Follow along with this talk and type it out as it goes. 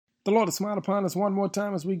The Lord has smiled upon us one more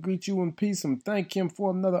time as we greet you in peace and thank Him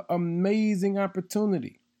for another amazing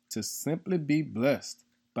opportunity to simply be blessed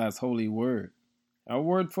by His holy word. Our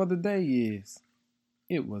word for the day is,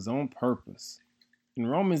 it was on purpose. In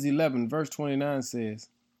Romans 11, verse 29 says,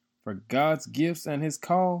 for God's gifts and His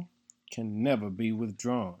call can never be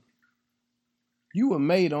withdrawn. You were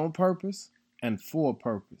made on purpose and for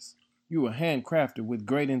purpose. You were handcrafted with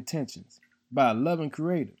great intentions by a loving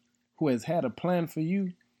Creator who has had a plan for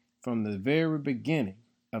you from the very beginning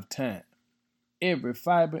of time. Every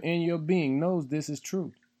fiber in your being knows this is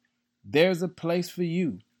true. There's a place for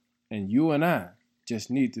you, and you and I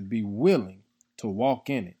just need to be willing to walk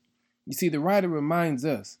in it. You see, the writer reminds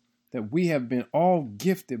us that we have been all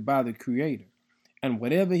gifted by the Creator, and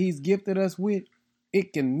whatever He's gifted us with,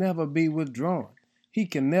 it can never be withdrawn. He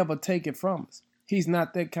can never take it from us. He's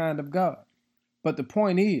not that kind of God. But the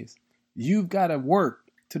point is, you've got to work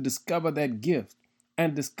to discover that gift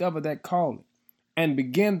and discover that calling and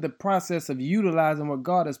begin the process of utilizing what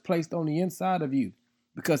God has placed on the inside of you.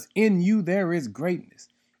 Because in you there is greatness.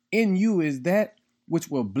 In you is that which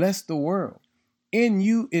will bless the world. In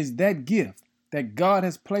you is that gift that God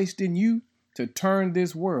has placed in you to turn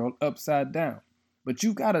this world upside down. But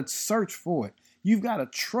you've got to search for it. You've got to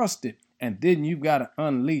trust it. And then you've got to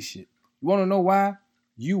unleash it. You want to know why?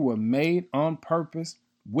 You were made on purpose,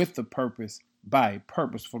 with a purpose, by a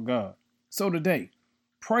purposeful God. So today,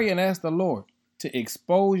 pray and ask the Lord to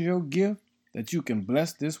expose your gift that you can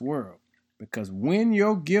bless this world. Because when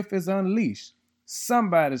your gift is unleashed,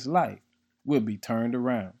 somebody's life will be turned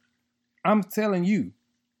around. I'm telling you,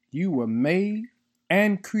 you were made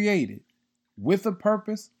and created with a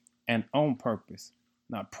purpose and on purpose.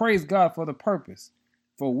 Now praise God for the purpose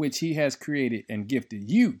for which He has created and gifted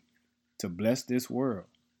you to bless this world.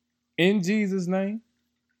 In Jesus' name,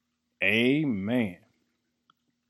 amen.